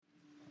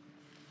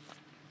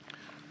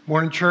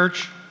Morning,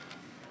 church.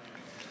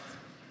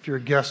 If you're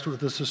a guest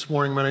with us this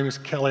morning, my name is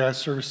Kelly. I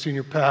serve as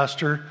senior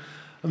pastor.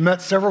 I've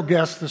met several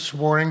guests this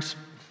morning.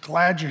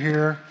 Glad you're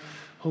here.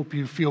 Hope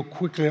you feel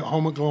quickly at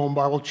home at Glowing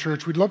Bible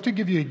Church. We'd love to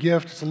give you a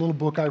gift. It's a little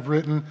book I've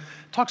written.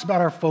 It talks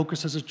about our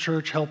focus as a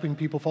church, helping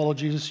people follow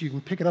Jesus. You can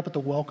pick it up at the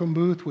Welcome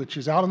booth, which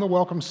is out in the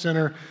Welcome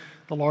Center,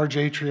 the large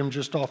atrium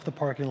just off the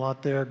parking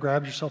lot there.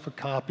 Grab yourself a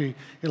copy.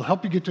 It'll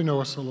help you get to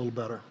know us a little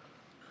better.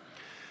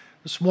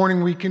 This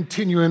morning we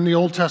continue in the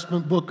Old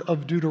Testament book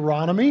of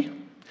Deuteronomy.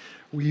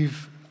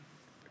 We've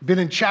been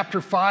in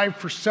chapter 5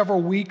 for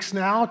several weeks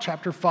now.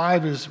 Chapter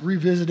 5 is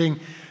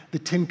revisiting the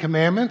Ten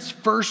Commandments,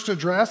 first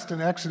addressed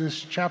in Exodus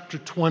chapter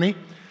 20.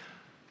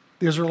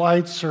 The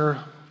Israelites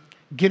are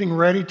getting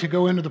ready to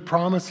go into the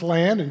Promised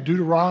Land, and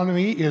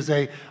Deuteronomy is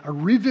a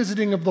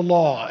revisiting of the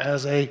law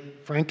as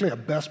frankly, a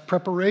best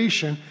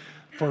preparation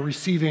for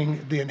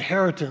receiving the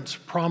inheritance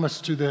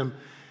promised to them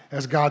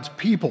as God's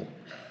people.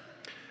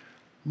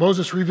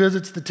 Moses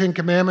revisits the Ten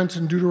Commandments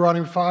in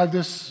Deuteronomy 5.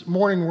 This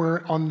morning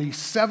we're on the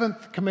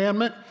seventh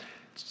commandment.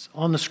 It's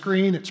on the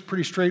screen. It's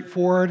pretty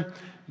straightforward.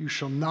 You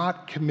shall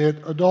not commit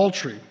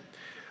adultery.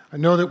 I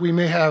know that we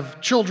may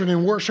have children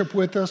in worship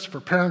with us. For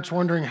parents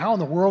wondering, how in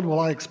the world will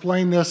I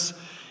explain this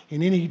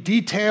in any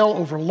detail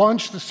over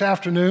lunch this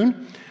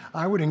afternoon?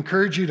 I would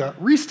encourage you to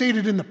restate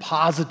it in the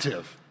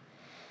positive.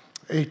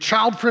 A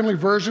child-friendly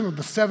version of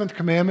the seventh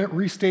commandment,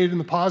 restated in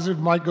the positive,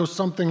 might go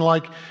something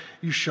like,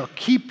 you shall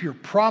keep your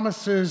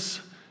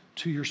promises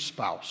to your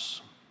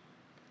spouse.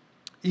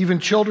 Even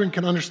children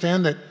can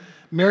understand that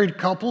married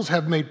couples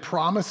have made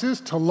promises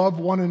to love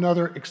one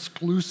another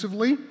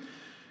exclusively,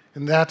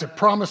 and that a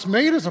promise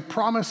made is a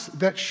promise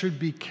that should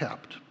be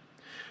kept.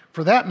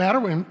 For that matter,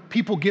 when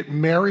people get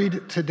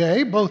married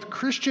today, both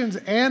Christians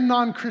and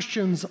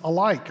non-Christians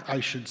alike, I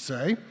should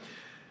say,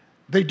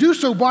 they do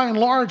so by and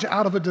large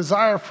out of a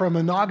desire for a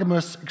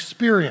monogamous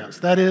experience,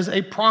 that is,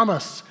 a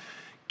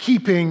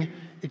promise-keeping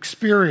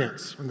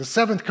experience. And the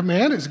seventh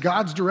command is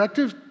God's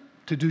directive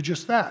to do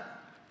just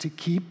that, to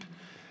keep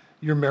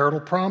your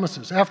marital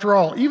promises. After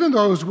all, even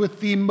those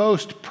with the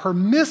most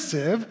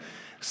permissive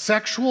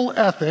sexual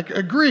ethic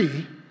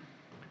agree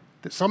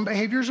that some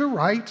behaviors are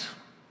right,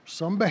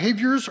 some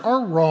behaviors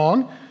are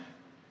wrong,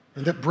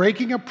 and that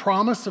breaking a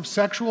promise of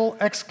sexual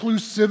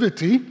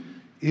exclusivity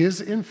is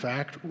in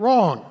fact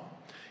wrong.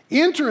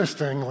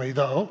 Interestingly,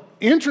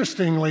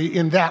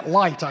 in that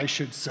light, I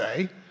should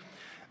say,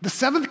 the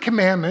seventh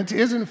commandment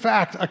is, in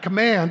fact, a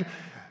command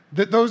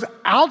that those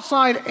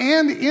outside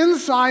and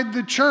inside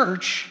the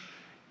church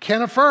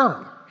can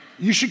affirm.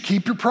 You should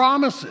keep your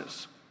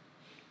promises.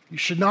 You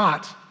should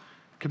not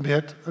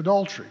commit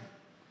adultery.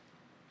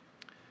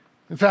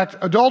 In fact,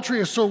 adultery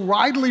is so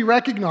widely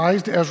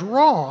recognized as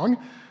wrong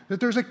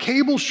that there's a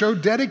cable show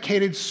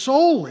dedicated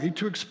solely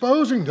to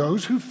exposing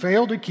those who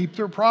fail to keep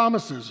their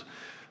promises.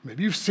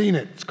 Maybe you've seen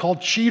it. It's called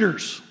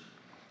Cheaters.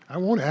 I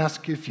won't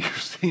ask if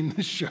you've seen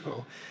the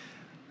show.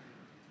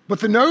 But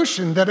the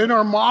notion that in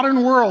our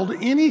modern world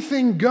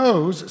anything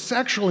goes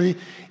sexually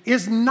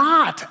is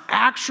not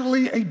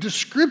actually a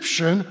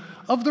description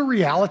of the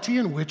reality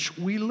in which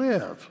we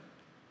live.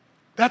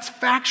 That's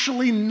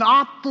factually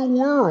not the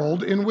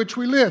world in which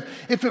we live.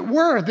 If it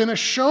were, then a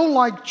show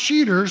like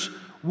Cheaters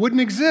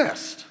wouldn't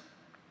exist.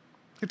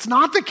 It's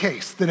not the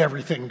case that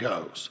everything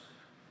goes.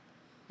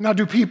 Now,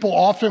 do people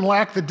often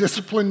lack the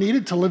discipline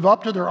needed to live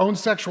up to their own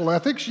sexual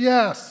ethics?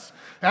 Yes,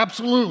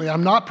 absolutely.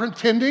 I'm not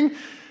pretending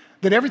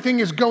that everything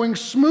is going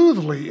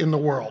smoothly in the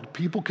world.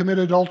 People commit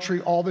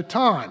adultery all the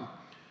time.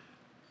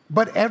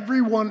 But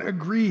everyone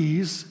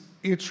agrees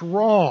it's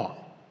wrong.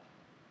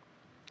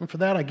 And for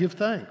that, I give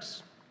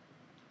thanks.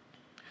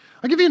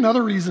 I'll give you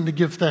another reason to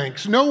give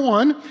thanks. No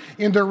one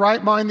in their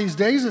right mind these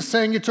days is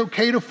saying it's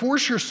okay to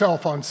force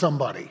yourself on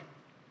somebody.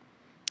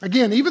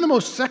 Again, even the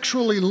most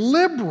sexually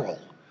liberal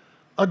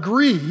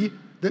agree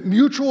that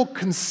mutual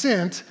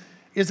consent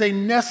is a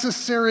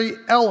necessary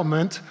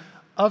element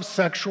of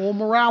sexual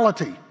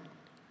morality.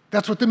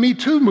 That's what the Me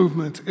Too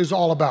movement is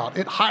all about.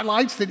 It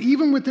highlights that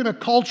even within a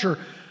culture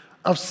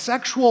of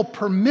sexual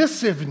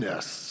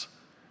permissiveness,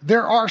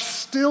 there are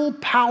still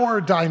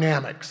power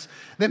dynamics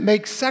that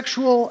make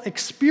sexual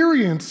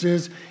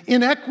experiences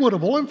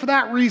inequitable, and for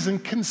that reason,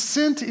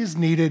 consent is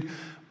needed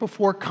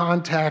before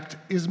contact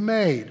is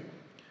made.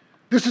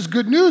 This is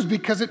good news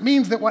because it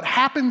means that what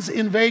happens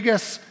in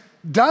Vegas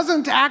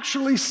doesn't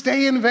actually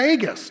stay in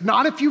Vegas,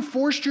 not if you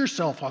forced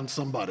yourself on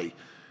somebody.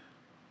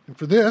 And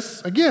for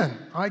this, again,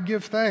 I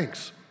give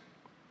thanks.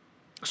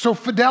 So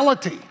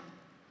fidelity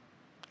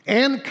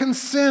and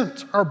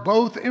consent are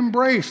both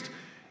embraced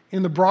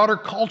in the broader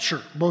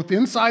culture, both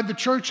inside the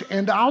church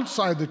and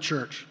outside the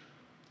church.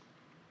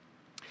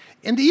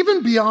 And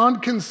even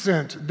beyond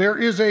consent, there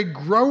is a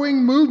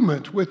growing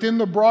movement within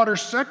the broader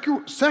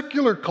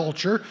secular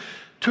culture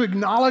to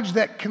acknowledge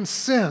that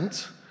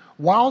consent,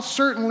 while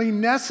certainly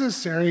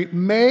necessary,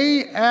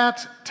 may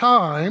at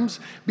times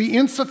be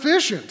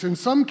insufficient in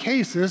some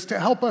cases to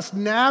help us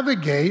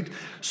navigate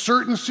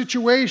certain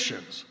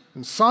situations.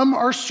 And some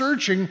are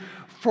searching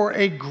for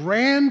a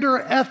grander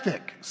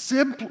ethic,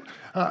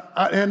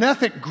 an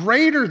ethic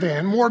greater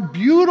than, more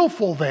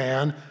beautiful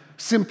than,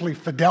 simply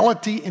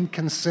fidelity and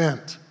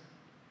consent.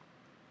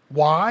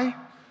 Why?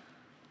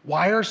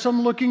 Why are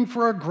some looking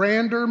for a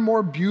grander,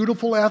 more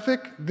beautiful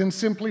ethic than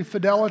simply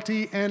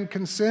fidelity and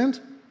consent?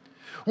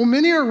 Well,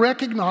 many are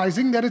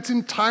recognizing that it's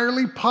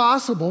entirely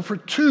possible for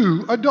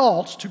two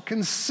adults to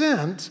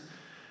consent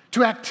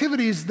to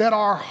activities that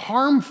are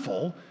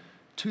harmful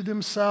to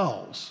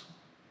themselves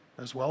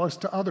as well as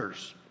to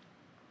others.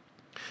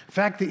 In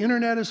fact, the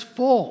internet is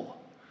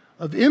full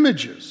of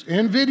images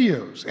and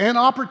videos and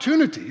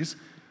opportunities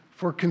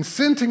for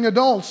consenting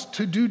adults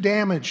to do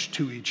damage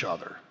to each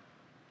other.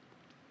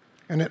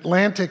 An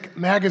Atlantic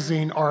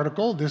magazine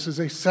article, this is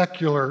a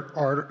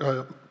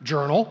secular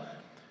journal,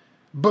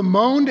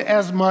 bemoaned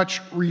as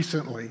much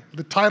recently.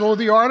 The title of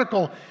the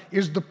article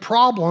is "The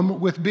Problem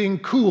with Being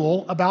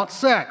Cool About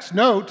Sex."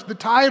 Note the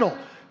title.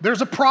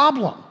 There's a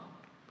problem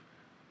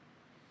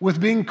with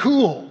being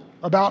cool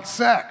about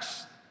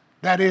sex.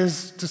 That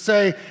is to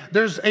say,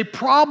 there's a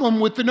problem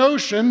with the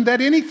notion that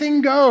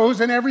anything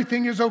goes and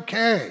everything is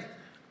okay.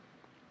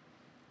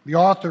 The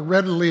author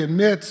readily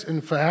admits, in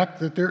fact,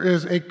 that there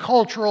is a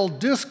cultural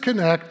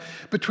disconnect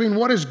between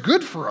what is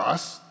good for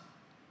us,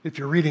 if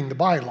you're reading the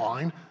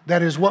byline,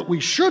 that is what we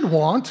should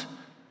want,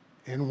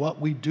 and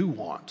what we do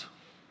want.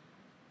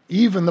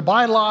 Even the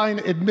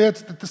byline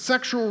admits that the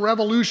sexual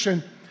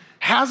revolution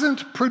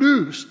hasn't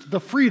produced the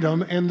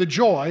freedom and the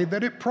joy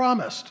that it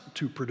promised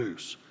to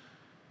produce.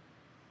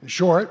 In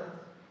short,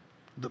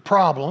 the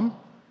problem,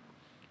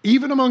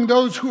 even among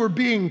those who are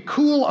being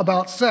cool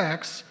about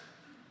sex,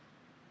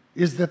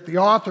 is that the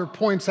author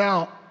points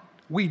out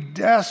we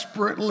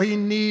desperately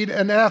need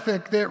an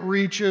ethic that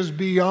reaches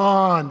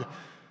beyond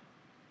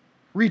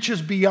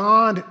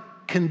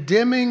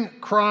condemning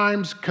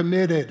crimes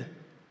committed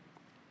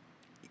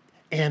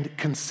and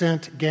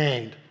consent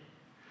gained.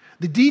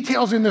 The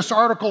details in this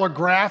article are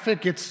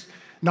graphic. It's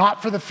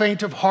not for the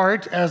faint of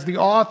heart, as the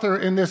author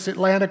in this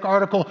Atlantic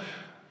article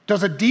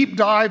does a deep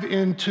dive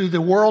into the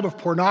world of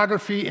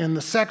pornography and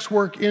the sex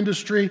work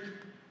industry.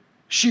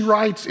 She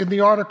writes in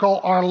the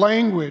article, our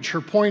language, her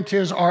point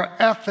is our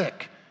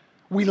ethic.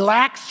 We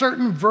lack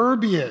certain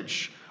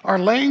verbiage. Our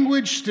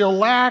language still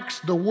lacks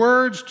the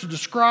words to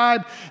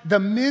describe the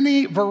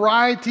many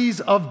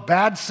varieties of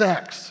bad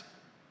sex.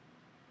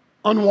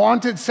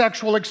 Unwanted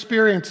sexual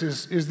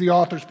experiences, is the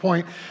author's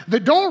point,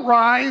 that don't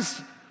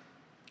rise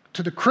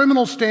to the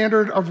criminal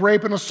standard of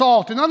rape and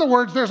assault. In other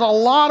words, there's a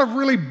lot of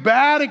really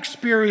bad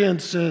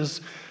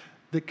experiences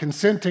that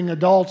consenting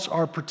adults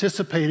are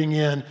participating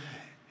in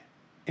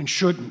and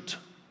shouldn't.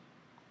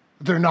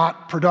 They're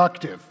not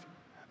productive.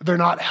 They're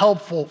not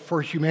helpful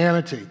for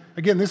humanity.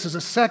 Again, this is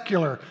a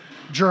secular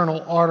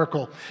journal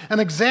article. An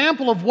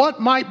example of what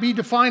might be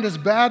defined as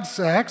bad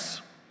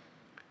sex,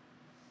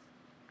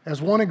 as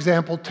one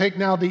example, take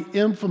now the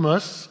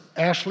infamous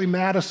Ashley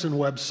Madison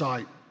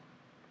website,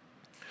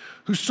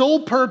 whose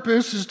sole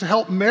purpose is to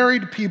help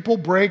married people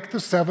break the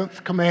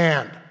seventh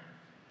command.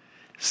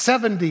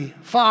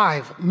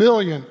 75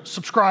 million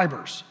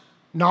subscribers,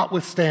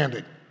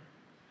 notwithstanding.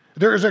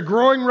 There is a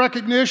growing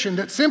recognition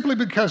that simply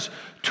because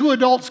two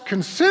adults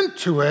consent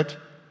to it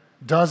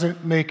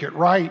doesn't make it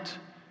right,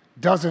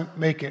 doesn't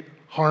make it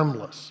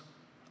harmless.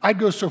 I'd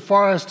go so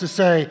far as to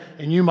say,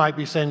 and you might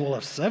be saying, well,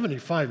 if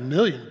 75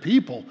 million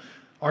people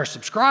are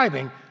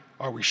subscribing,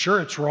 are we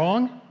sure it's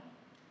wrong?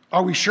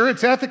 Are we sure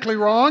it's ethically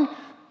wrong?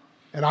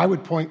 And I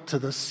would point to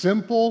the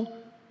simple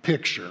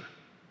picture.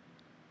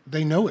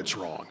 They know it's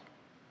wrong.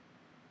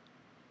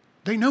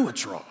 They know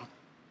it's wrong.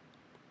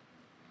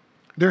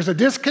 There's a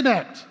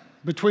disconnect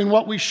between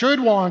what we should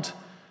want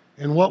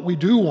and what we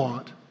do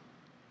want.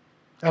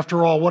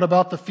 After all, what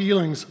about the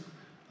feelings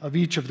of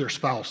each of their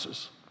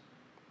spouses?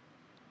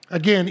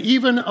 Again,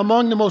 even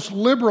among the most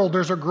liberal,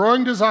 there's a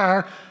growing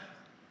desire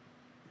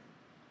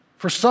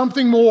for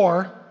something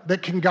more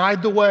that can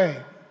guide the way,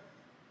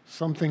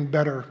 something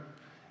better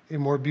and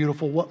more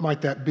beautiful. What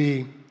might that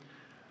be?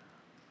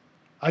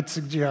 I'd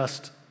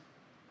suggest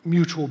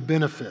mutual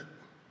benefit.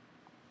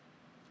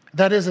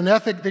 That is an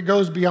ethic that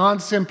goes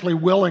beyond simply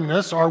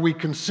willingness, are we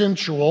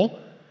consensual,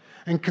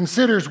 and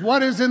considers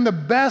what is in the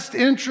best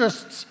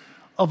interests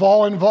of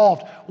all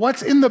involved,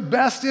 what's in the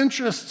best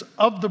interests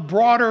of the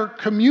broader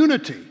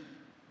community.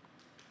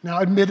 Now,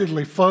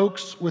 admittedly,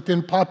 folks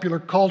within popular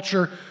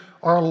culture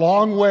are a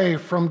long way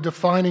from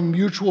defining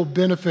mutual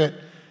benefit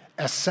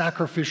as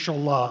sacrificial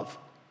love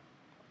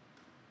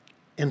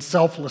and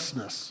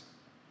selflessness,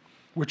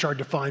 which are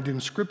defined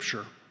in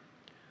Scripture.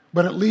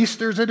 But at least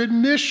there's an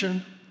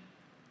admission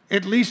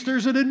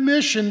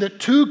that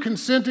two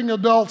consenting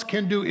adults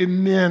can do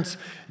immense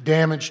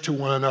damage to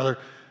one another,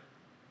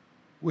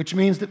 which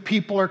means that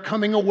people are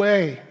coming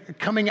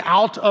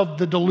out of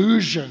the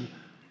delusion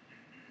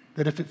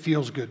that if it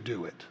feels good,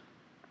 do it.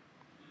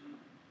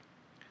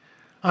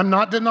 I'm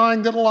not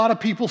denying that a lot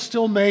of people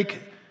still make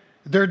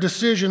their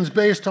decisions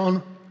based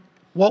on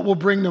what will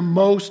bring the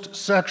most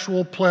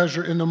sexual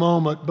pleasure in the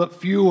moment, but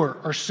fewer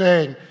are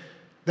saying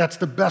that's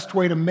the best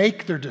way to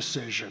make their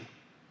decision.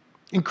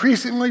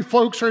 Increasingly,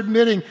 folks are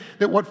admitting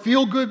that what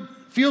feels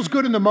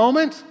good in the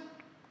moment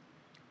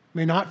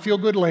may not feel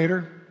good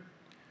later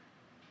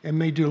and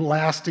may do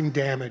lasting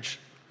damage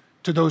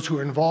to those who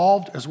are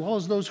involved as well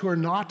as those who are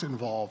not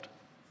involved.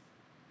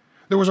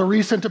 There was a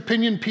recent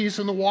opinion piece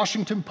in the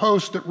Washington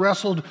Post that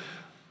wrestled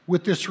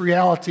with this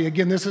reality.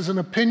 Again, this is an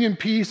opinion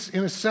piece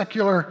in a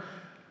secular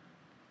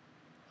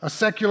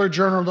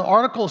journal. The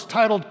article is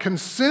titled,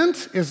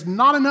 "Consent is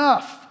Not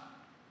Enough.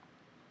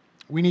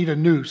 We Need a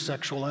New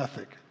Sexual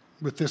Ethic."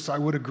 With this, I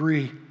would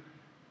agree.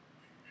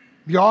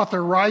 The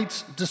author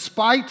writes,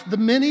 despite the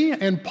many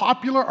and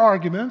popular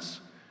arguments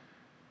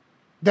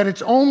that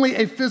it's only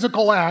a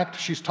physical act,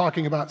 she's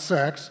talking about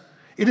sex,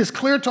 it is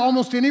clear to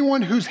almost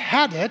anyone who's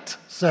had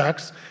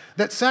sex,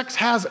 that sex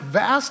has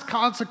vast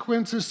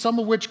consequences, some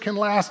of which can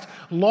last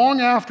long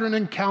after an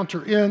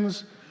encounter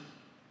ends.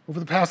 Over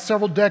the past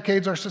several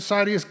decades, our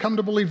society has come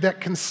to believe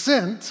that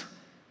consent,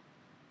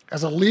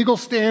 as a legal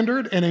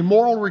standard and a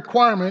moral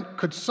requirement,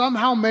 could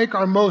somehow make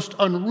our most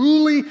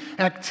unruly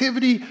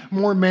activity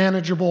more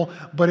manageable,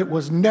 but it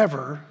was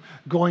never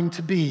going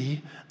to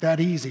be that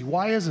easy.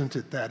 Why isn't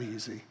it that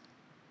easy?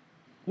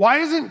 Why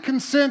isn't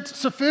consent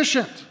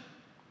sufficient?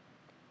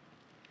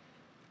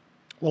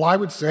 Well, I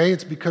would say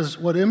it's because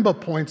what Imba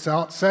points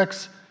out,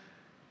 sex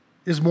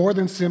is more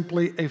than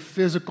simply a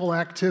physical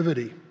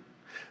activity.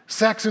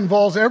 Sex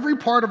involves every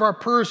part of our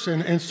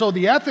person, and so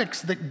the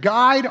ethics that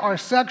guide our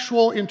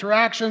sexual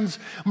interactions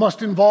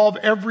must involve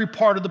every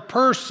part of the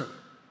person.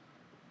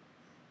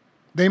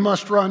 They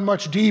must run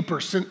much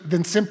deeper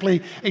than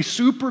simply a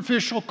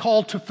superficial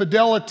call to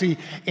fidelity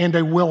and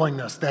a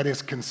willingness, that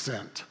is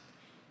consent.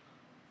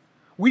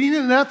 We need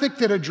an ethic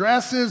that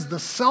addresses the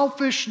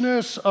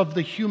selfishness of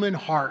the human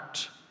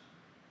heart.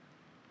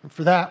 And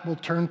for that, we'll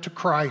turn to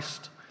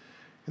Christ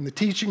and the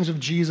teachings of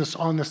Jesus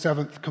on the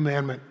seventh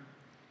commandment.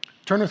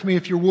 Turn with me,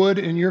 if you would,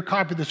 in your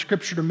copy of the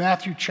scripture to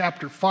Matthew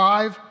chapter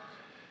 5.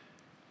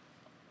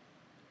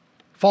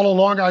 Follow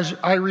along as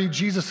I read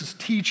Jesus'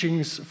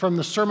 teachings from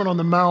the Sermon on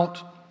the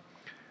Mount.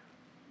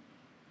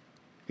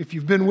 If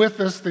you've been with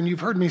us, then you've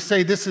heard me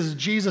say this is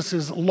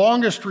Jesus'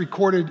 longest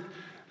recorded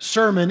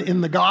sermon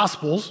in the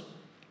Gospels.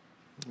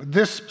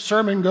 This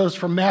sermon goes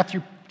from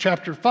Matthew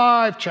chapter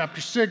 5, chapter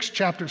 6,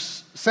 chapter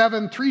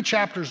 7, 3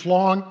 chapters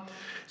long.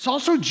 It's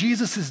also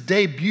Jesus'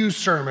 debut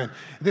sermon.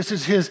 This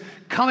is his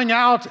coming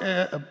out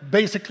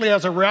basically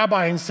as a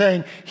rabbi and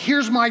saying,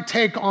 here's my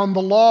take on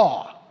the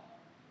law.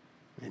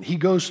 And he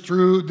goes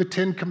through the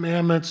 10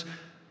 commandments,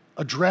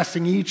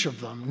 addressing each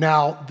of them.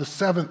 Now, the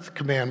seventh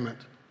commandment.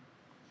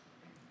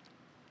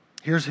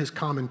 Here's his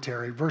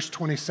commentary, verse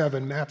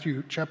 27,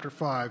 Matthew chapter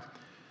 5.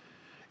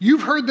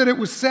 You've heard that it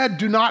was said,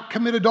 do not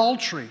commit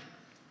adultery.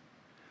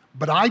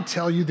 But I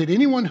tell you that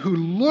anyone who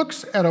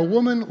looks at a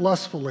woman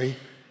lustfully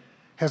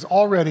has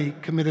already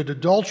committed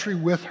adultery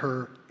with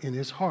her in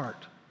his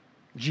heart.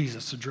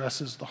 Jesus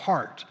addresses the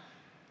heart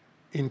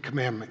in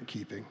commandment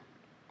keeping.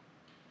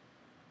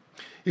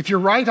 If your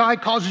right eye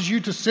causes you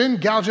to sin,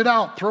 gouge it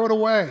out, throw it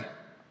away.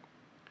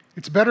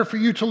 It's better for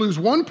you to lose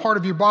one part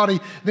of your body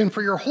than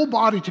for your whole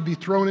body to be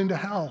thrown into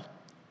hell.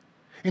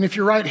 And if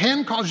your right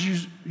hand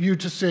causes you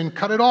to sin,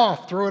 cut it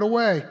off, throw it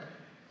away.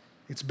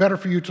 It's better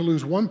for you to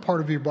lose one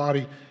part of your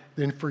body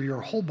than for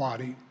your whole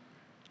body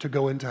to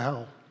go into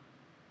hell.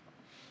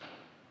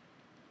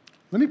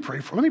 Let me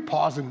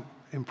pause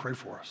and pray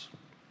for us.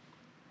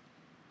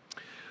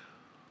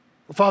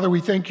 Well, Father, we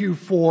thank you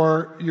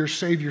for your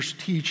Savior's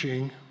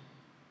teaching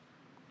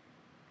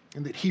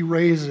and that he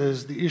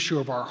raises the issue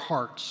of our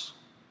hearts.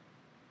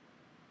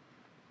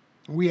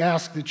 We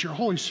ask that your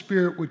Holy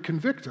Spirit would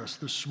convict us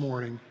this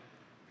morning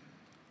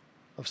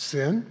of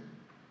sin,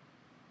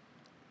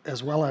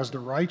 as well as the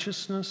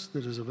righteousness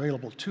that is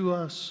available to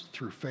us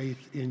through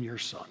faith in your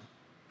Son.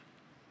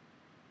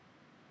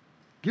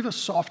 Give us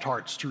soft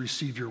hearts to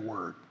receive your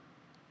word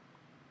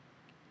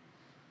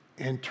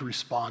and to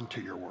respond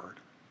to your word.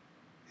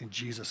 In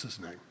Jesus'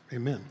 name,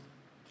 amen.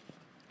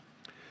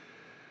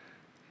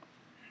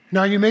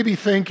 Now, you may be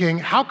thinking,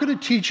 how could a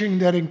teaching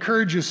that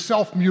encourages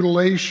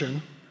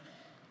self-mutilation,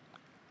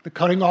 the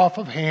cutting off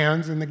of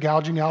hands and the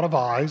gouging out of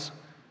eyes,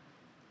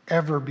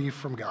 ever be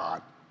from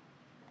God?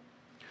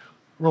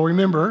 Well,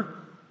 remember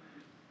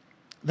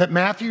that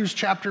Matthew's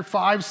chapter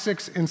 5,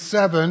 6, and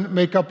 7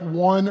 make up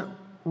one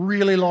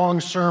really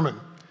long sermon.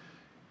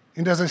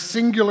 And as a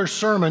singular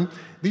sermon,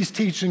 these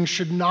teachings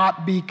should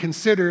not be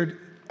considered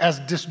as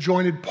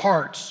disjointed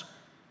parts.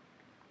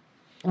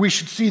 We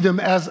should see them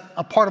as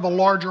a part of a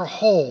larger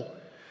whole.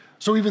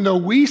 So even though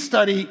we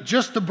study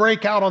just the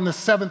breakout on the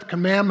seventh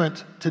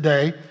commandment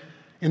today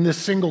in this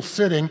single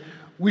sitting,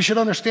 we should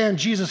understand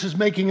Jesus is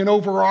making an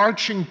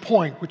overarching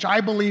point, which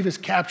I believe is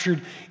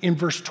captured in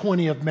verse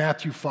 20 of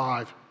Matthew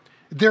 5.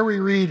 There we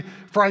read,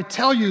 "For I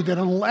tell you that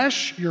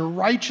unless your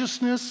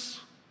righteousness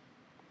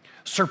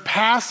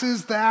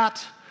surpasses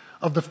that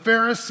of the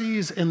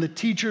Pharisees and the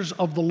teachers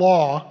of the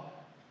law,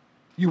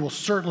 you will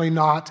certainly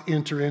not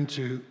enter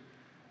into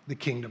the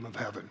kingdom of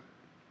heaven."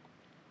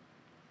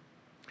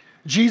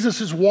 Jesus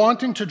is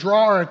wanting to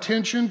draw our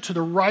attention to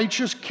the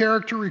righteous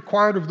character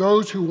required of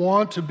those who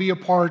want to be a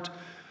part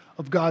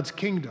of God's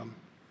kingdom.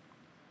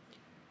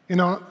 And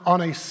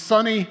on a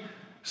sunny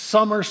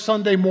summer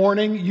Sunday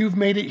morning, you've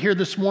made it here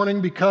this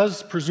morning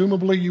because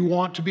presumably you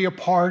want to be a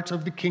part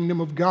of the kingdom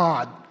of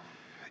God.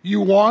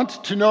 You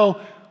want to know,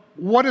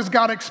 what does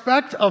God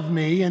expect of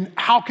me and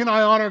how can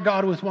I honor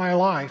God with my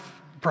life?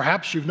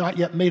 Perhaps you've not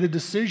yet made a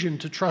decision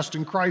to trust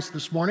in Christ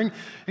this morning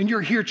and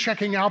you're here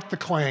checking out the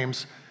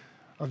claims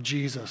of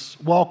Jesus.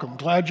 Welcome,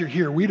 glad you're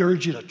here. We'd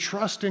urge you to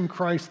trust in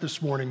Christ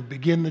this morning,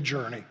 begin the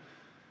journey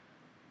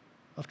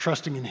of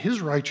trusting in his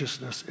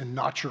righteousness and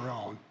not your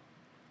own.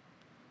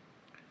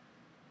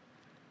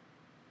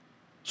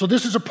 So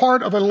this is a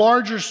part of a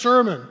larger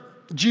sermon.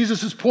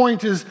 Jesus'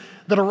 point is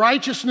that a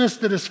righteousness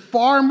that is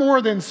far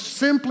more than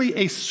simply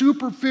a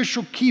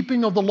superficial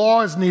keeping of the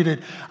law is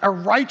needed. A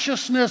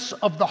righteousness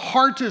of the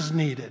heart is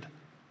needed.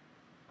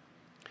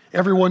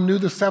 Everyone knew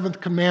the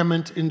seventh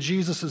commandment in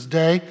Jesus'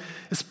 day,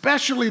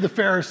 especially the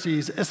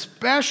Pharisees,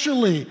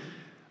 especially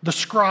the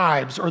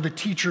scribes or the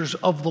teachers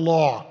of the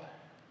law.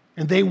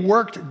 And they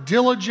worked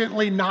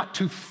diligently not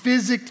to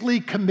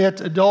physically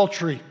commit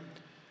adultery.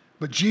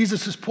 But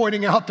Jesus is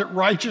pointing out that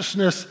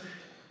righteousness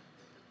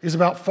is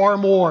about far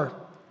more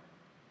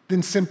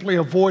than simply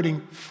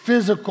avoiding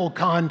physical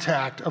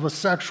contact of a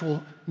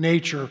sexual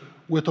nature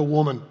with a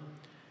woman.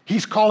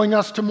 He's calling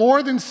us to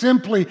more than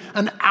simply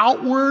an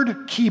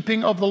outward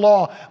keeping of the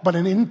law, but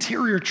an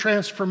interior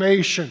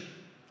transformation.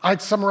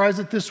 I'd summarize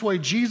it this way.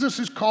 Jesus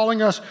is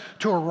calling us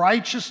to a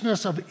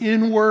righteousness of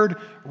inward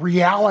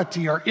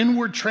reality, our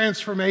inward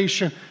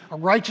transformation, a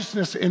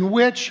righteousness in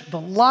which the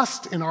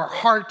lust in our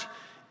heart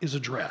is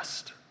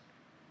addressed.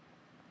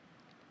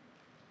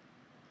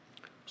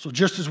 So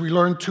just as we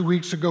learned 2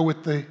 weeks ago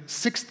with the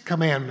sixth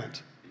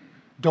commandment,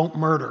 don't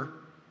murder,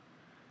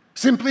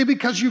 simply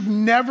because you've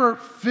never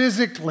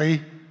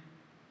physically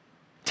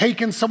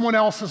taken someone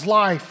else's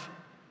life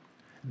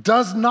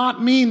does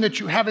not mean that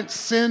you haven't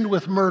sinned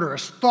with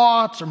murderous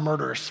thoughts or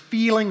murderous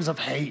feelings of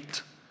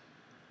hate.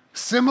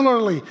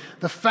 Similarly,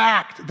 the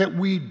fact that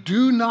we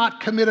do not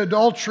commit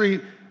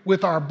adultery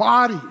with our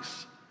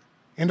bodies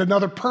and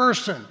another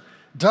person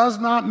does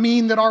not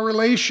mean that our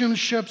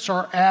relationships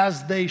are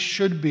as they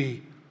should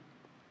be,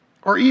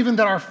 or even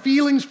that our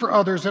feelings for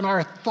others and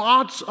our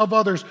thoughts of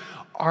others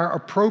are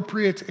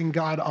appropriate and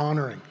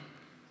God-honoring.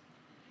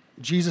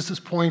 Jesus'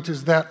 point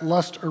is that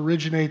lust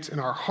originates in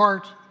our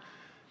heart,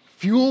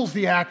 fuels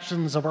the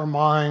actions of our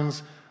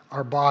minds,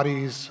 our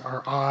bodies,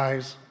 our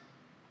eyes.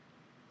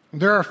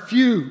 There are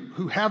few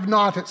who have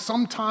not at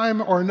some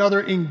time or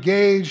another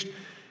engaged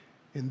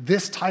in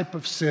this type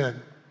of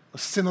sin, a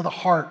sin of the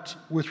heart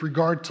with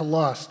regard to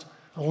lust,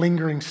 a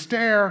lingering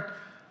stare,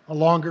 a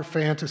longer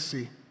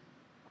fantasy.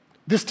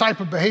 This type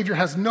of behavior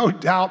has no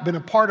doubt been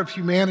a part of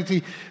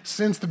humanity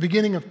since the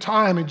beginning of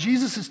time, and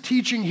Jesus is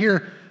teaching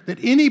here that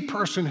any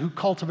person who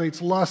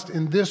cultivates lust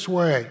in this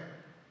way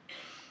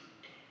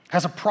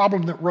has a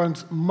problem that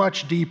runs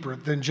much deeper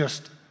than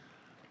just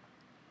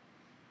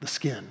the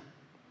skin.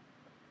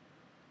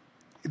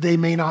 They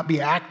may not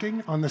be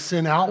acting on the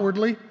sin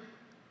outwardly,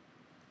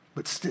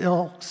 but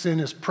still sin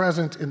is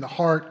present in the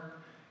heart,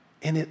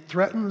 and it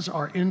threatens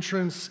our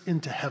entrance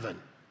into heaven.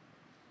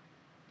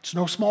 It's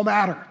no small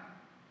matter.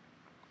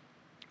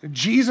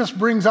 Jesus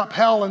brings up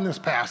hell in this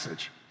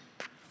passage.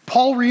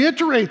 Paul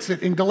reiterates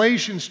it in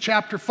Galatians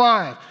chapter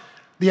 5.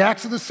 The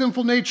acts of the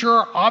sinful nature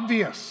are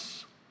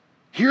obvious.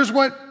 Here's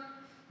what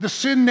the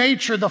sin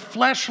nature, the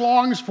flesh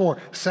longs for: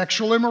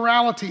 sexual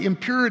immorality,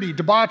 impurity,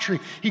 debauchery.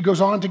 He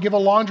goes on to give a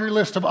laundry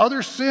list of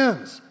other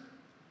sins.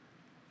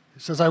 He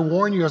says, I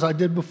warn you, as I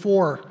did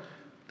before,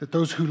 that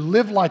those who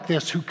live like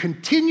this, who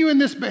continue in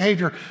this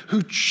behavior,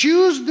 who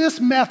choose this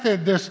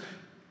method,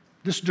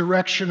 this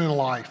direction in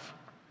life,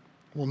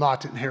 will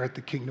not inherit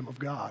the kingdom of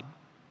God.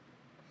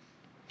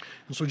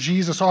 And so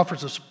Jesus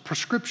offers a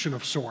prescription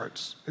of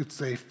sorts.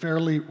 It's a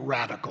fairly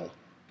radical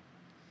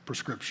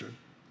prescription.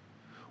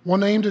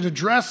 One aimed at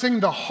addressing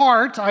the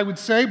heart, I would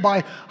say,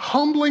 by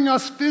humbling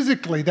us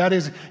physically, that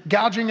is,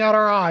 gouging out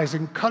our eyes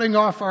and cutting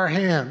off our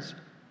hands.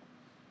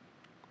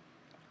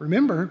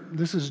 Remember,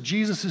 this is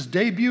Jesus'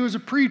 debut as a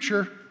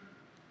preacher.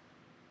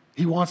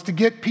 He wants to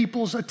get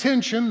people's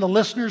attention, the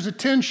listeners'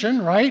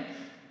 attention, right?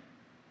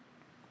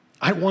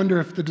 I wonder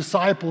if the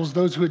disciples,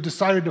 those who had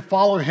decided to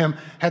follow him,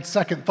 had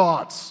second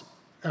thoughts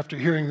after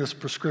hearing this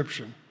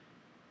prescription.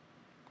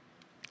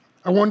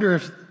 I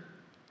wonder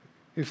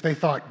if they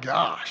thought,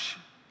 gosh,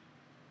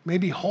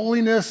 maybe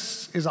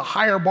holiness is a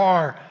higher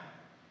bar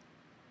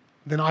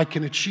than I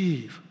can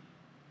achieve.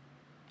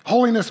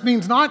 Holiness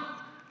means not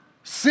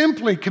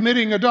simply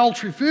committing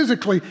adultery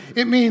physically.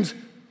 It means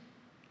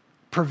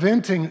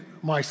preventing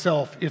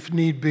myself, if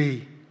need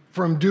be,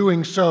 from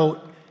doing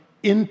so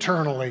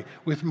internally,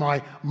 with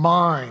my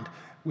mind,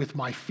 with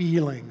my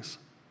feelings.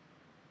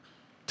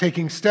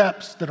 Taking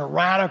steps that are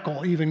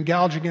radical, even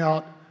gouging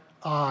out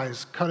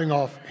eyes, cutting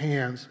off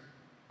hands.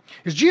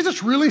 Is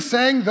Jesus really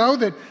saying, though,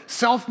 that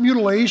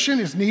self-mutilation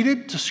is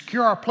needed to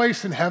secure our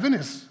place in heaven?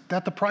 Is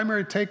that the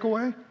primary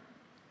takeaway?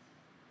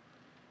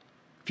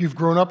 you've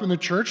grown up in the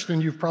church,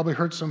 then you've probably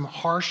heard some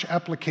harsh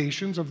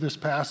applications of this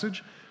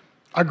passage.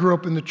 I grew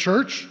up in the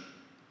church.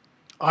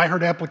 I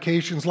heard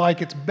applications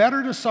like, it's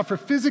better to suffer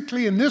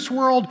physically in this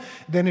world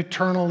than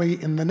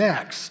eternally in the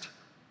next.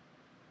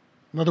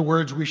 In other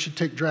words, we should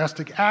take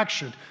drastic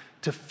action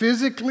to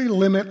physically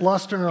limit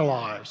lust in our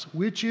lives,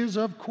 which is,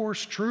 of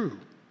course, true.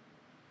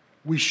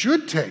 We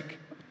should take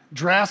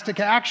drastic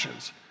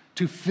actions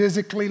to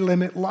physically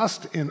limit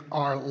lust in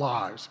our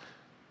lives.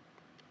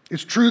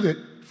 It's true that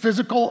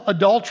physical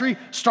adultery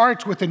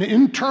starts with an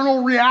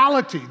internal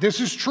reality. This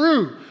is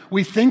true.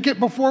 We think it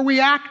before we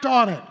act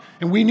on it,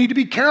 and we need to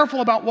be careful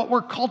about what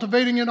we're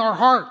cultivating in our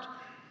heart.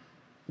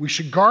 We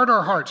should guard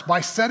our hearts by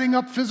setting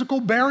up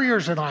physical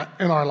barriers in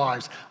our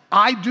lives.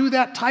 I do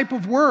that type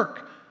of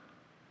work.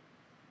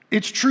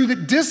 It's true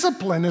that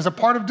discipline is a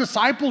part of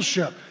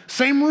discipleship.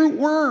 Same root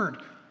word.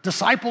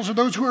 Disciples are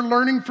those who are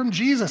learning from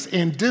Jesus,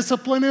 and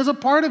discipline is a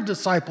part of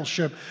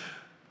discipleship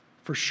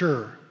for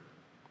sure.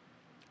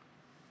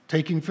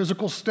 Taking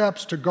physical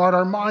steps to guard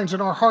our minds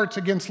and our hearts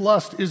against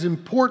lust is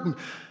important,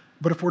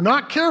 but if we're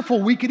not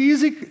careful, we could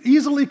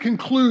easily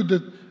conclude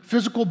that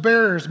physical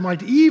barriers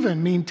might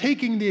even mean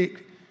taking the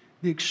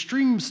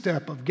extreme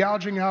step of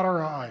gouging out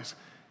our eyes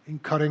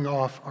and cutting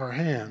off our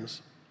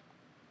hands.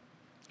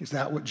 Is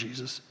that what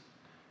Jesus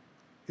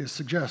is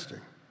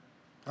suggesting?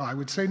 I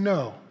would say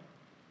no.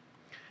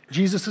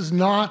 Jesus is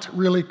not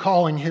really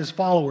calling his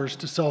followers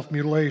to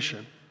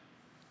self-mutilation.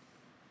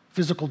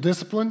 Physical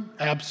discipline?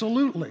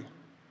 Absolutely.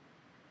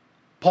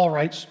 Paul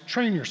writes,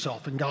 train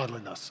yourself in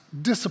godliness.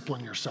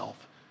 Discipline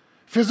yourself.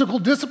 Physical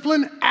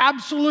discipline?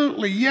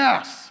 Absolutely,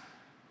 yes.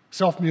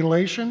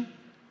 Self-mutilation?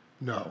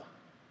 No.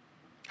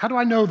 How do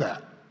I know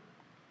that?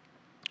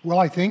 Well,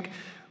 I think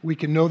we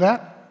can know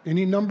that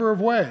any number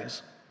of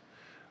ways.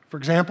 For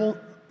example,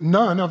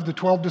 none of the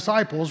 12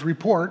 disciples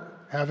report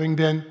having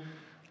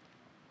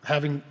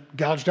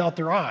gouged out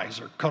their eyes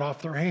or cut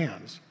off their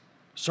hands.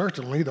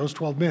 Certainly, those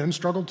 12 men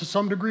struggled to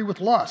some degree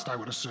with lust, I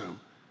would assume.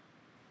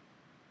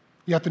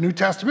 Yet the New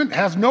Testament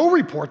has no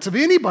reports of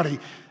anybody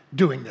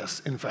doing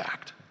this, in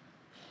fact.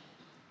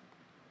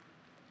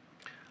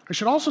 I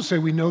should also say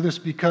we know this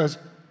because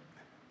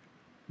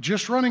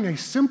just running a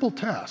simple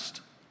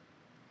test,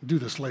 do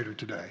this later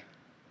today,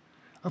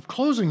 of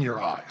closing your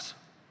eyes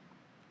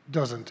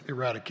doesn't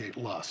eradicate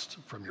lust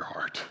from your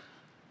heart.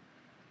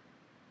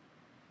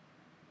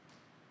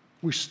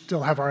 We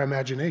still have our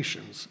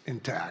imaginations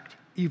intact,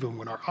 even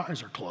when our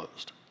eyes are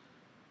closed.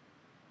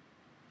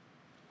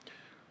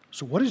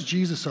 So what is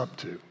Jesus up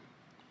to?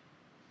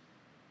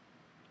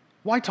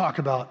 Why talk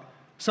about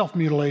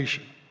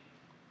self-mutilation?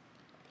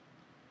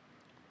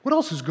 What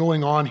else is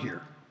going on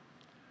here?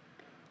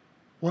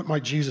 What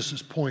might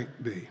Jesus'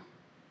 point be?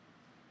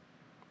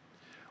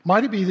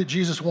 Might it be that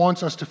Jesus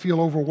wants us to feel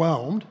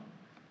overwhelmed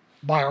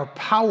by our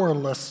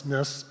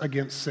powerlessness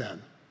against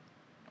sin?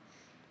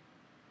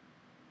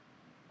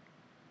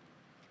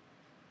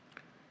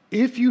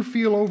 If you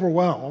feel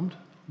overwhelmed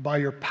by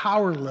your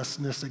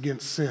powerlessness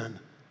against sin,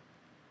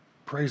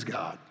 praise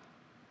God.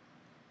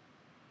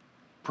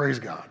 Praise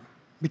God.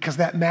 Because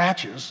that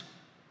matches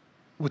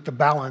with the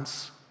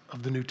balance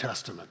of the New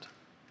Testament.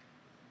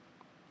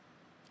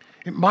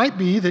 It might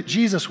be that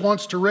Jesus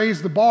wants to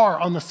raise the bar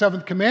on the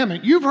seventh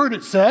commandment. You've heard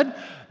it said,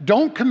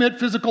 don't commit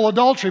physical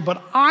adultery,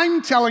 but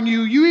I'm telling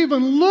you, you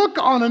even look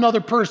on another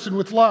person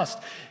with lust,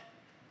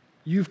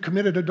 you've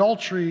committed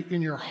adultery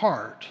in your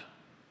heart.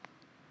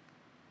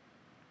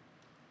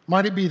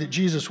 Might it be that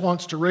Jesus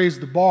wants to raise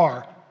the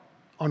bar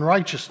on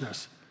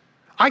righteousness?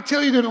 I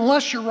tell you that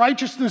unless your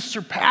righteousness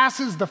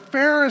surpasses the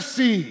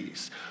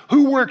Pharisees,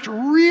 who worked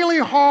really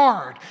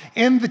hard,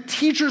 and the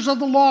teachers of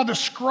the law, the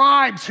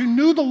scribes who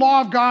knew the law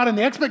of God and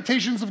the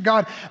expectations of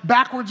God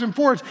backwards and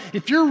forwards,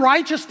 if your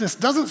righteousness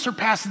doesn't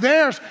surpass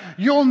theirs,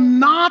 you'll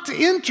not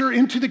enter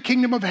into the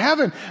kingdom of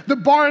heaven. The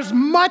bar is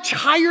much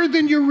higher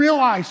than you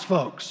realize,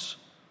 folks.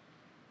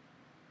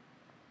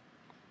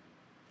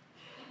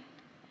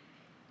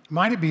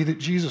 Might it be that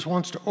Jesus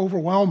wants to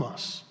overwhelm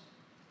us?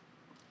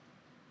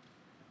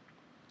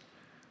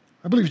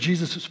 I believe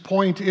Jesus'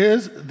 point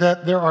is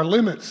that there are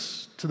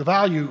limits to the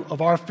value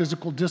of our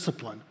physical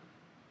discipline.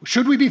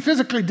 Should we be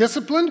physically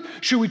disciplined?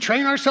 Should we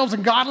train ourselves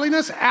in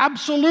godliness?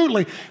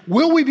 Absolutely.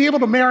 Will we be able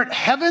to merit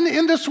heaven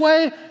in this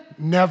way?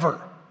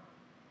 Never.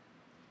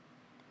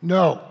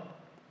 No.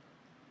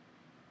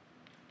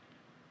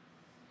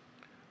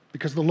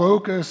 Because the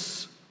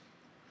locus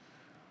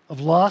of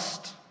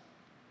lust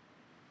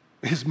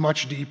is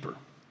much deeper.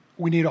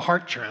 We need a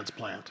heart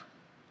transplant.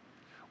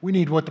 We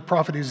need what the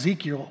prophet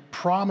Ezekiel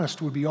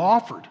promised would be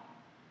offered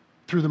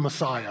through the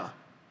Messiah.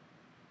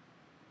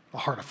 A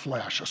heart of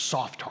flesh, a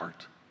soft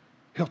heart.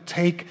 He'll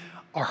take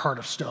our heart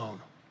of stone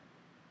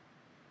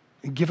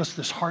and give us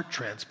this heart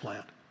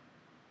transplant.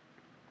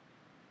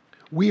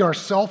 We are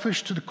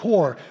selfish to the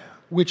core,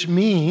 which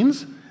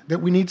means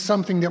that we need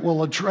something that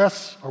will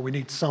address, or we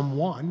need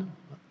someone,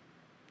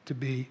 to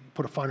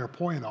put a finer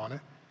point on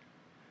it,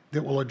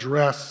 that will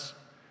address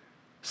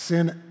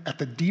sin at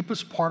the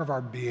deepest part of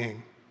our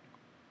being.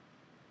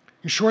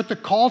 In short, the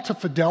call to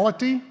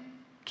fidelity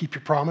Keep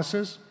your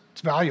promises.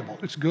 It's valuable.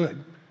 It's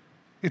good.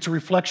 It's a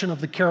reflection of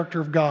the character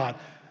of God.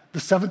 The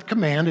seventh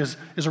command is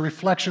a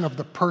reflection of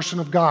the person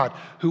of God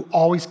who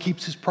always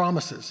keeps his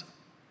promises.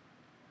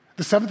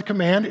 The seventh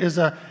command is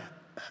a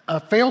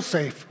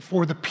failsafe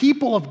for the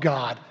people of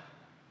God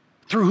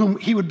through whom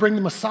he would bring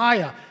the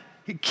Messiah.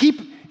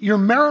 Keep your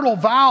marital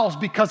vows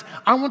because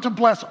I want to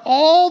bless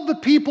all the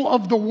people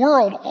of the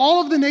world, all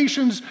of the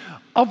nations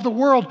of the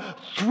world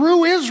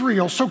through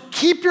Israel. So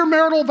keep your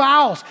marital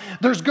vows.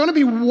 There's going to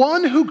be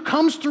one who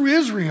comes through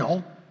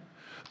Israel,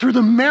 through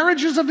the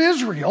marriages of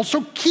Israel.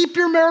 So keep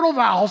your marital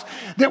vows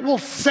that will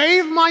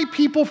save my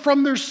people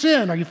from their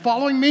sin. Are you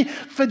following me?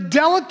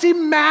 Fidelity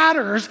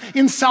matters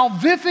in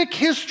salvific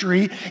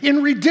history,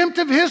 in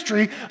redemptive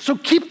history. So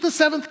keep the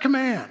seventh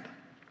command.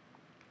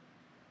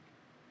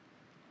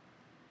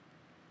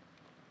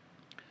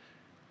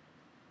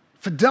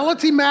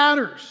 Fidelity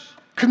matters.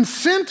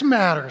 Consent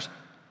matters.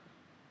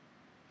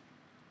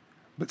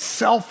 But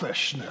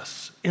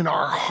selfishness in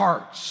our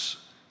hearts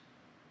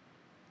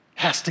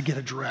has to get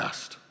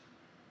addressed.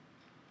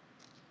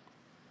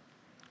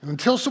 And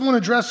until someone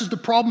addresses the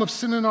problem of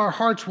sin in our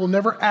hearts, we'll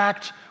never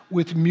act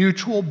with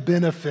mutual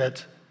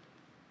benefit.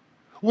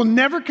 We'll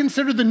never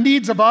consider the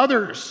needs of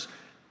others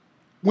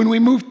when we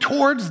move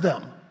towards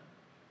them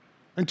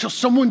until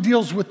someone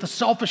deals with the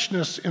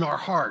selfishness in our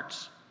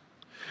hearts.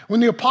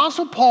 When the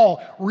Apostle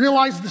Paul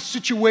realized the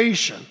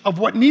situation of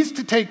what needs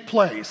to take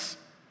place,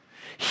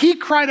 he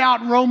cried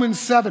out in Romans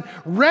 7,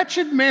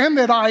 "Wretched man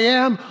that I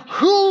am,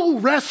 who will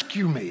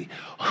rescue me?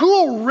 Who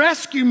will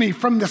rescue me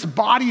from this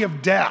body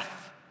of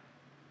death?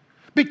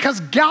 Because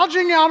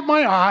gouging out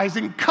my eyes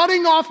and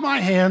cutting off my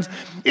hands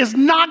is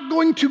not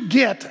going to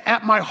get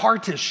at my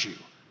heart issue."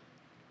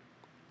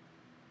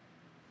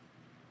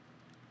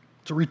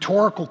 It's a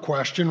rhetorical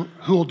question,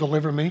 who will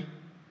deliver me?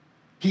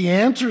 He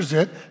answers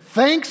it,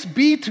 "Thanks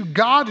be to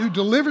God who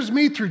delivers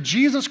me through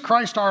Jesus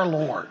Christ our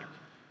Lord."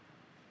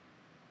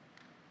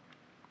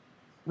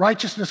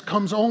 Righteousness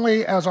comes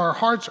only as our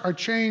hearts are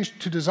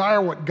changed to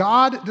desire what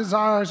God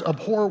desires,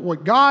 abhor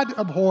what God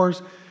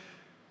abhors.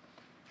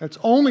 That's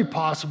only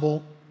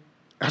possible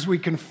as we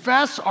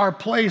confess our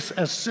place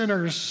as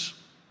sinners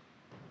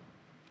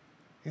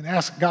and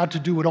ask God to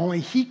do what only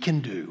He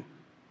can do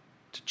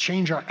to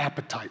change our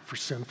appetite for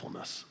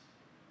sinfulness.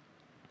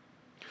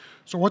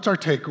 So what's our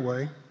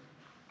takeaway?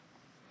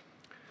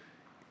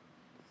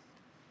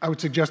 I would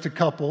suggest a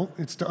couple.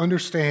 It's to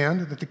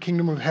understand that the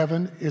kingdom of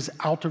heaven is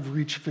out of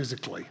reach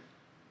physically.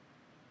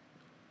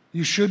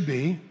 You should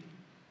be,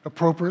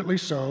 appropriately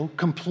so,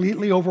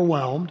 completely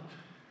overwhelmed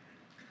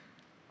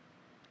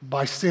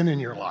by sin in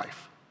your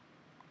life.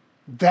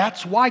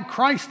 That's why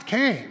Christ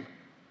came.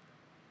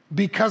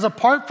 Because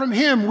apart from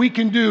Him, we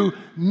can do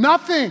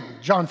nothing,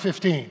 John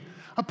 15.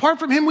 Apart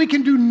from Him, we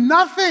can do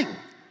nothing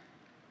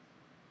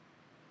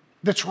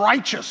that's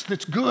righteous,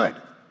 that's good.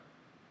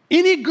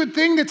 Any good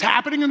thing that's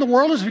happening in the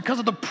world is because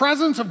of the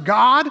presence of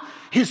God,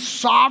 His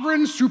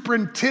sovereign,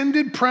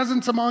 superintended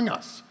presence among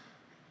us.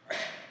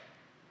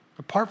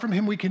 Apart from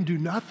Him, we can do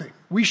nothing.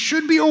 We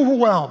should be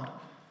overwhelmed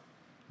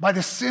by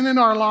the sin in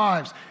our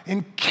lives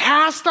and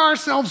cast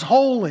ourselves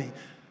wholly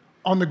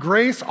on the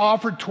grace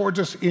offered towards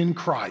us in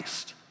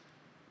Christ,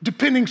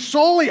 depending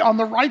solely on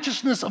the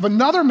righteousness of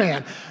another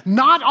man,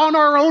 not on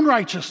our own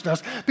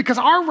righteousness, because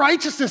our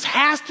righteousness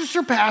has to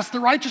surpass the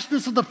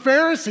righteousness of the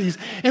Pharisees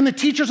and the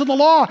teachers of the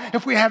law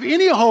if we have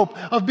any hope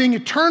of being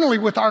eternally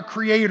with our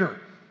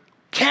Creator.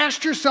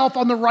 Cast yourself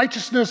on the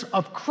righteousness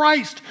of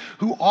Christ,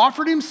 who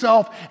offered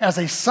Himself as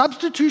a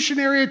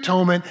substitutionary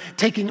atonement,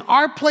 taking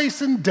our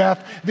place in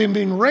death, then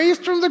being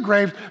raised from the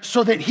grave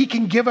so that He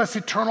can give us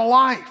eternal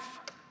life.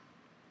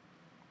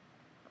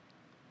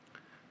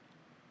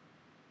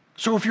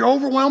 So if you're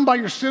overwhelmed by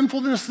your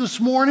sinfulness this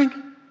morning,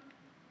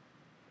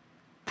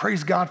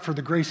 praise God for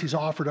the grace He's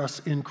offered us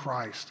in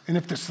Christ. And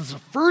if this is the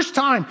first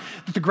time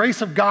that the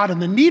grace of God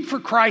and the need for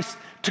Christ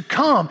to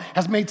come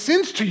has made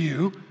sense to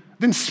you,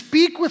 then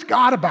speak with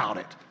God about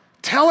it.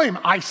 Tell Him,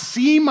 I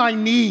see my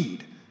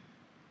need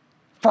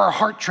for a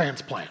heart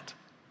transplant.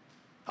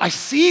 I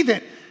see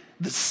that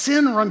the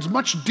sin runs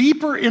much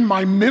deeper in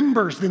my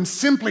members than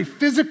simply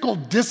physical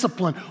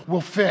discipline will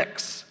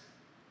fix.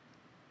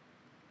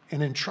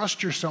 And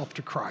entrust yourself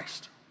to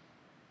Christ.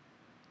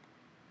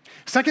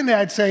 Secondly,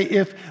 I'd say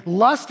if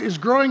lust is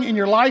growing in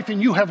your life and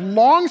you have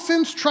long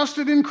since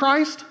trusted in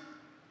Christ,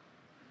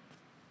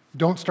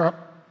 don't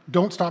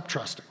stop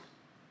trusting.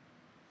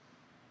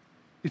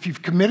 If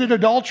you've committed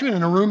adultery, and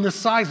in a room this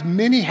size,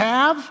 many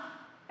have,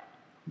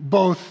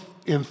 both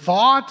in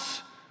thought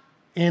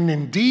and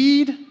in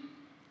deed.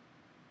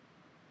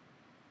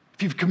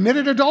 If you've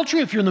committed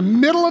adultery, if you're in the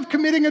middle of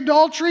committing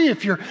adultery,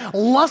 if you're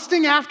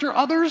lusting after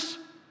others,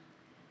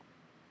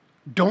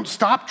 don't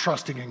stop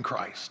trusting in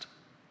Christ.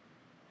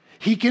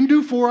 He can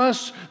do for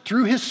us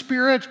through His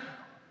Spirit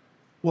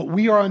what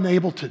we are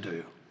unable to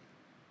do.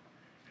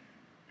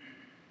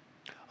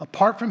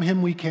 Apart from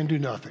Him, we can do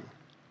nothing.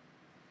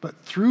 But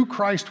through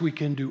Christ, we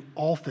can do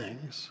all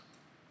things.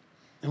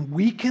 And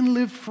we can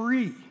live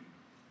free.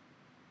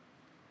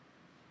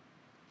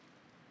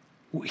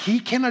 He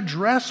can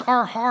address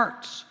our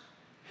hearts.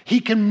 He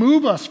can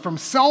move us from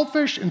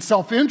selfish and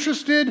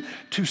self-interested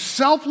to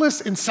selfless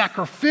and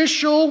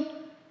sacrificial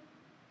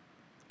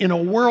in a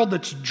world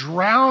that's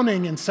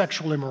drowning in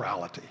sexual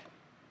immorality.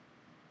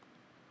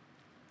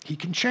 He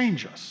can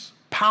change us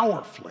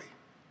powerfully.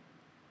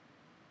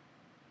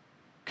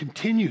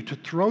 Continue to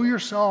throw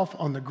yourself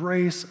on the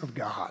grace of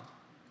God.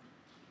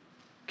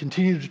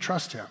 Continue to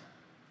trust him.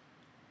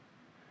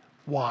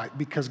 Why?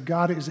 Because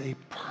God is a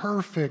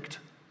perfect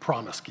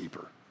promise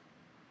keeper.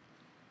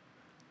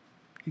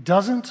 He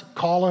doesn't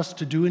call us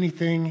to do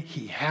anything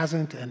he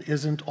hasn't and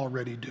isn't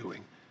already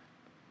doing.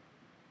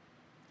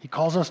 He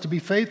calls us to be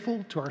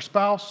faithful to our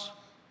spouse,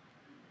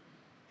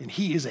 and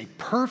he is a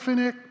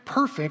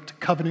perfect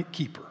covenant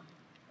keeper,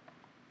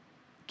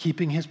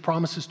 keeping his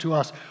promises to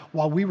us.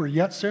 While we were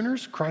yet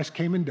sinners, Christ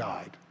came and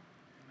died.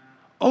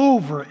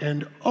 Over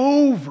and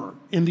over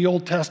in the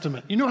Old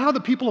Testament. You know how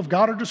the people of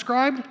God are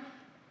described?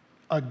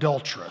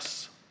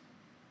 Adulterous.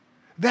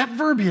 That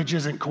verbiage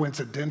isn't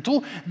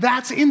coincidental.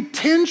 That's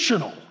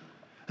intentional.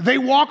 They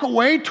walk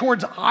away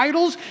towards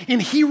idols,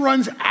 and he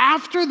runs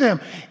after them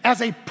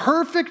as a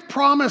perfect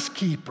promise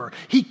keeper.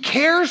 He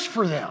cares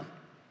for them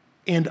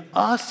and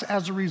us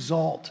as a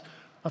result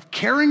of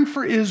caring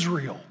for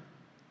Israel,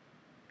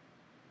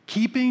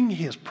 keeping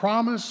his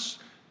promise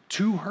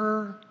to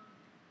her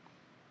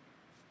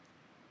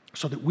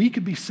so that we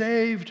could be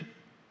saved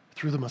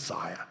through the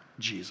Messiah,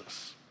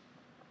 Jesus.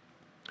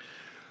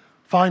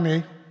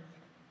 Finally,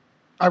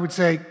 I would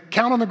say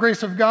count on the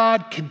grace of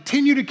God,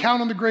 continue to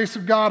count on the grace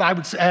of God. I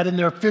would add in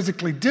there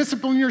physically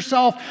discipline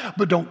yourself,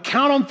 but don't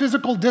count on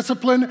physical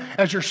discipline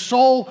as your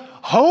sole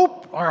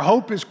hope. Our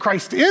hope is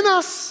Christ in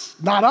us,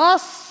 not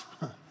us.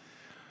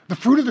 The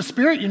fruit of the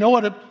Spirit, you know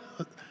what it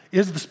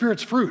is? The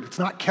Spirit's fruit. It's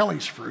not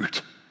Kelly's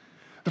fruit.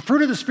 The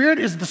fruit of the Spirit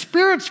is the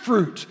Spirit's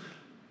fruit,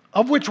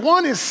 of which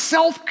one is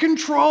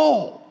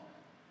self-control.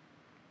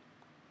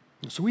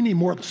 So we need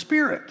more of the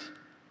Spirit.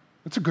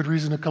 That's a good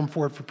reason to come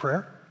forward for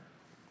prayer.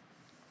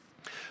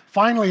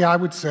 Finally, I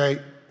would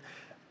say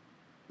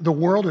the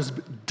world is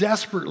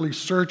desperately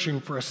searching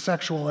for a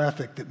sexual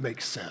ethic that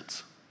makes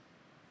sense.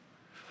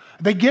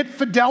 They get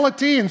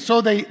fidelity, and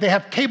so they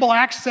have cable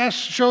access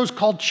shows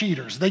called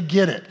Cheaters. They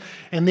get it.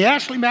 And the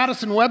Ashley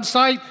Madison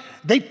website,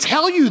 they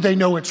tell you they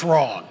know it's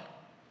wrong.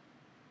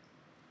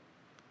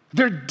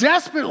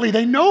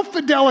 They know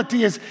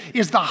fidelity is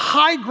the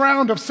high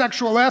ground of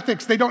sexual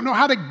ethics. They don't know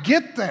how to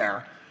get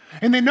there.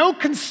 And they know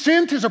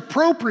consent is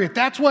appropriate.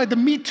 That's why the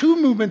Me Too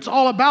movement's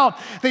all about.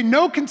 They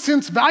know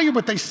consent's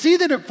valuable, but they see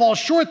that it falls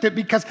short, that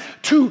because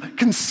two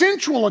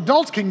consensual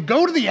adults can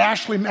go to the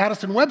Ashley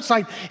Madison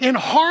website and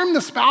harm the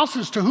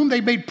spouses to whom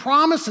they made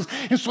promises.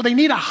 And so they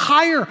need a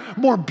higher,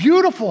 more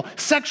beautiful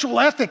sexual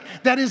ethic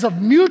that is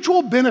of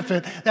mutual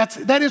benefit.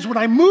 That is when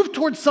I move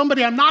towards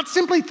somebody, I'm not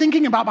simply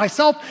thinking about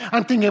myself,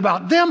 I'm thinking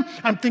about them,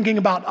 I'm thinking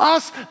about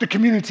us, the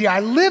community I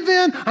live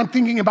in, I'm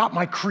thinking about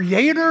my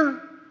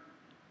Creator.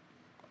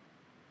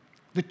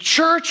 The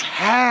church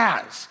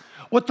has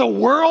what the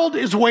world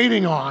is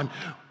waiting on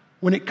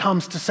when it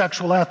comes to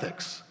sexual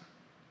ethics,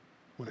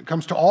 when it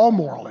comes to all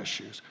moral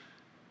issues.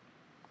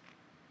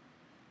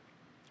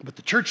 But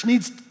the church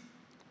needs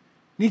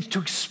to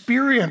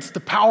experience the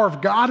power of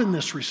God in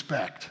this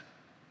respect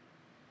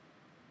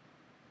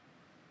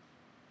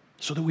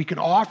so that we can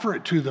offer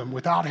it to them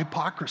without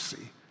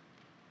hypocrisy.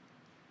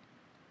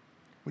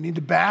 We need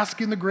to bask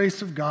in the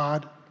grace of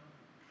God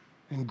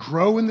and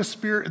grow in the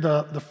Spirit,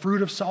 the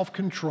fruit of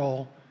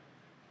self-control,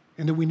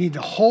 and that we need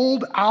to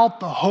hold out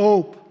the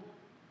hope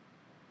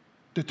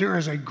that there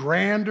is a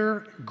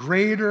grander,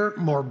 greater,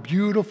 more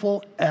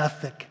beautiful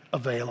ethic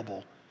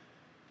available.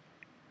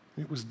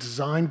 It was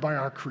designed by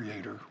our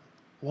Creator,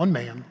 one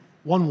man,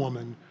 one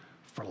woman,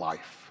 for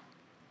life.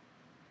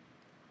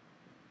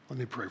 Let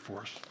me pray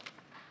for us.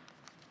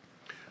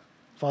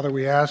 Father,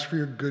 we ask for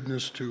your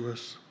goodness to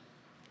us.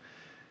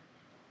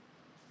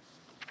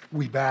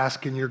 We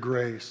bask in your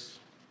grace.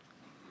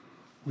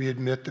 We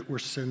admit that we're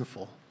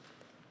sinful.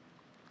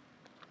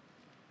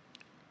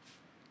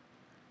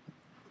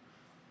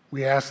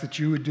 We ask that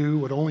you would do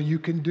what only you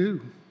can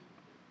do,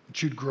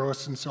 that you'd grow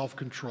us in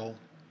self-control.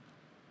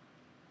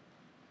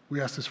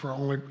 We ask this for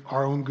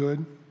our own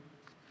good,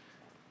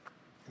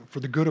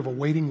 for the good of a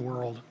waiting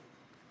world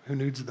who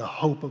needs the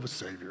hope of a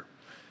Savior.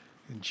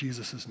 In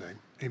Jesus' name,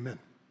 amen.